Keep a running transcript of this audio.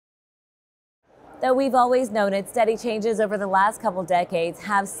Though we've always noted steady changes over the last couple decades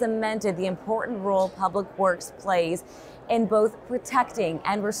have cemented the important role public works plays in both protecting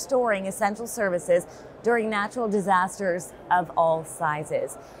and restoring essential services during natural disasters of all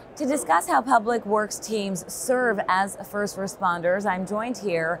sizes. To discuss how public works teams serve as first responders, I'm joined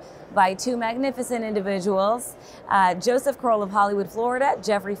here by two magnificent individuals, Joseph Kroll of Hollywood, Florida,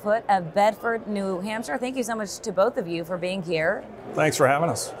 Jeffrey Foote of Bedford, New Hampshire. Thank you so much to both of you for being here. Thanks for having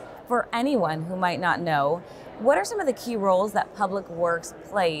us. For anyone who might not know, what are some of the key roles that public works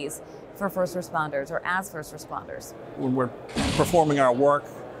plays for first responders or as first responders? When we're performing our work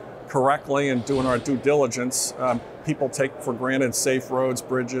correctly and doing our due diligence, people take for granted safe roads,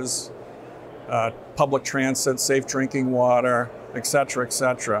 bridges, public transit, safe drinking water, et cetera, et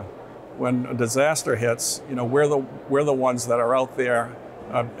cetera. When a disaster hits, we're the ones that are out there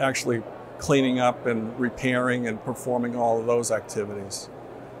actually cleaning up and repairing and performing all of those activities.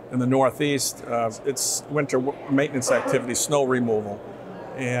 In the Northeast, it's winter maintenance activities, snow removal,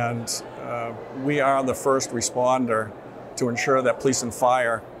 and we are the first responder to ensure that police and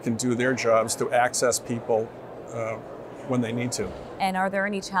fire can do their jobs to access people when they need to. And are there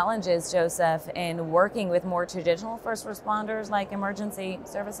any challenges, Joseph, in working with more traditional first responders like emergency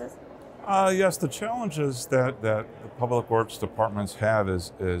services? Yes, the challenges that the public works departments have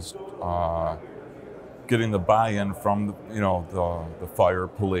is getting the buy-in from the fire,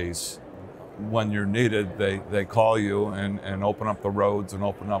 police. When you're needed, they call you and open up the roads and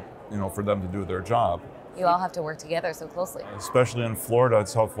open up for them to do their job. You all have to work together so closely. Especially in Florida,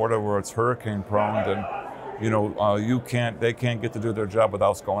 South Florida, where it's hurricane prone, and they can't get to do their job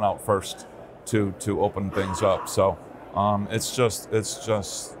without us going out first to open things up. So it's just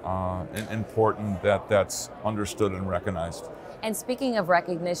important that that's understood and recognized. And speaking of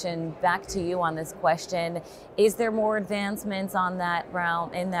recognition, back to you on this question, is there more advancements on that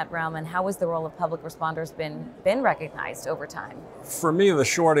realm, and how has the role of public responders been recognized over time? For me, the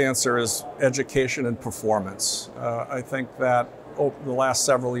short answer is education and performance. I think that over the last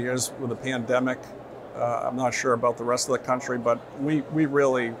several years with the pandemic, I'm not sure about the rest of the country, but we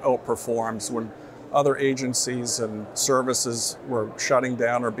really outperformed when other agencies and services were shutting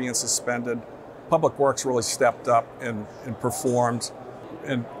down or being suspended. Public Works really stepped up and performed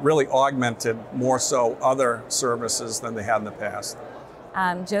and really augmented more so other services than they had in the past.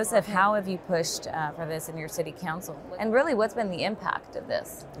 Joseph, how have you pushed for this in your city council? And really, what's been the impact of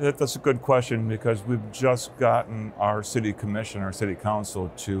this? That's a good question, because we've just gotten our city commission, our city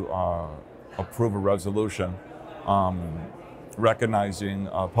council, to approve a resolution recognizing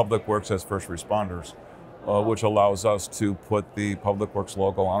public works as first responders, which allows us to put the Public Works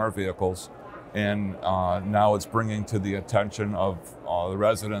logo on our vehicles. And now it's bringing to the attention of the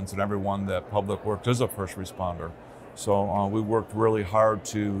residents and everyone that public works is a first responder. So we worked really hard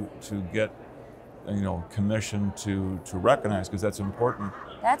to get commission to recognize, because that's important.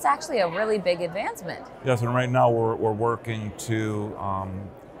 That's actually a really big advancement. Yes, and right now we're working to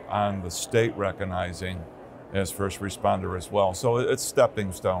on the state recognizing as first responder as well. So it's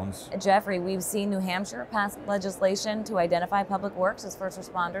stepping stones. Jeffrey, we've seen New Hampshire pass legislation to identify public works as first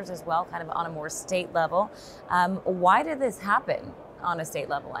responders as well, kind of on a more state level. Why did this happen on a state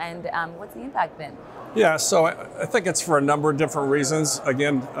level, and what's the impact been? Yeah, so I think it's for a number of different reasons.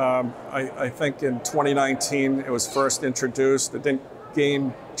 Again, I think in 2019 it was first introduced. It didn't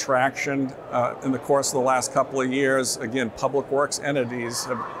gain traction in the course of the last couple of years. Again, public works entities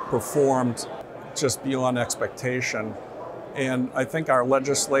have performed just beyond expectation. And I think our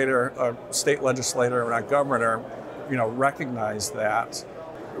legislator, our state legislator and our governor, recognized that.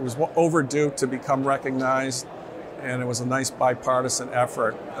 It was overdue to become recognized, and it was a nice bipartisan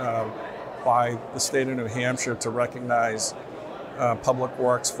effort by the state of New Hampshire to recognize public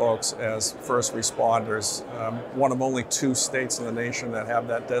works folks as first responders. One of only 2 states in the nation that have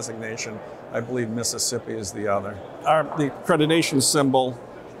that designation. I believe Mississippi is the other. The accreditation symbol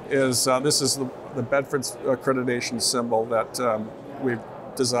is, this is the Bedford's accreditation symbol that we've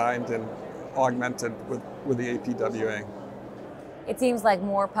designed and augmented with the APWA. It seems like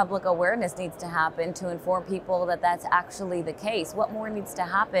more public awareness needs to happen to inform people that that's actually the case. What more needs to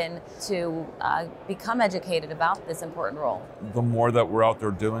happen to become educated about this important role? The more that we're out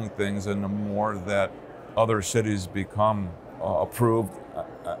there doing things, and the more that other cities become approved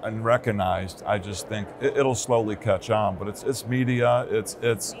and recognized, I just think it'll slowly catch on. But it's media, it's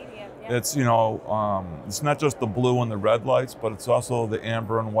not just the blue and the red lights, but it's also the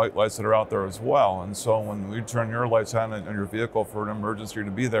amber and white lights that are out there as well. And so when we turn your lights on in your vehicle for an emergency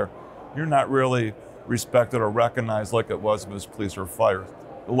to be there, you're not really respected or recognized like it was if it was police or fire.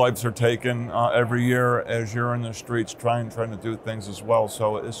 lives are taken every year as you're in the streets trying to do things as well.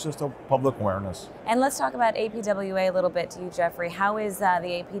 So it's just a public awareness. And let's talk about APWA a little bit to you, Jeffrey. How is the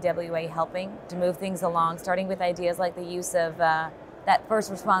APWA helping to move things along, starting with ideas like the use of that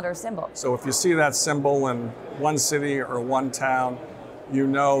first responder symbol? So if you see that symbol in one city or one town, you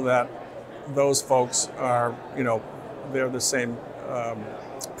know that those folks are, they're the same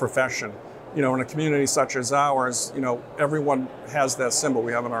profession. In a community such as ours, everyone has that symbol.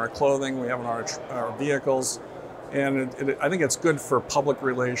 We have it in our clothing, we have it in our vehicles, and I think it's good for public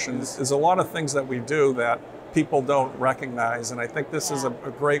relations. There's a lot of things that we do that people don't recognize, and I think this is a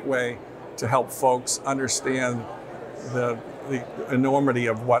great way to help folks understand the enormity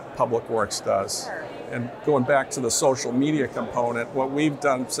of what Public Works does. And going back to the social media component, what we've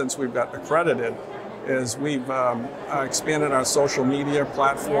done since we've got accredited is we've expanded our social media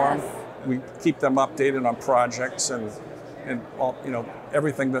platform. Yes. We keep them updated on projects and all,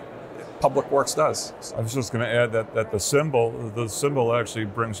 everything that Public Works does. I was just going to add that the symbol actually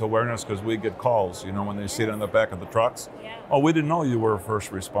brings awareness, because we get calls, when they see it on the back of the trucks. Yeah. Oh, we didn't know you were a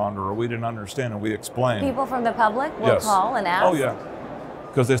first responder, or we didn't understand, and we explain. People from the public will Yes. call and ask? Oh, yeah.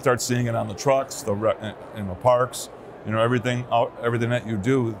 Because they start seeing it on the trucks, in the parks, everything that you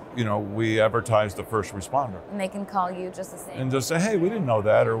do, we advertise the first responder. And they can call you just the same. And just say, hey, we didn't know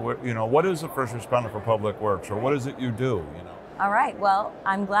that, or what is a first responder for Public Works, or what is it you do, All right, well,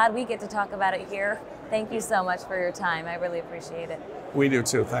 I'm glad we get to talk about it here. Thank you so much for your time. I really appreciate it. We do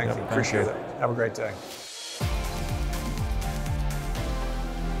too, thank you. Thank Appreciate you. it. Have a great day.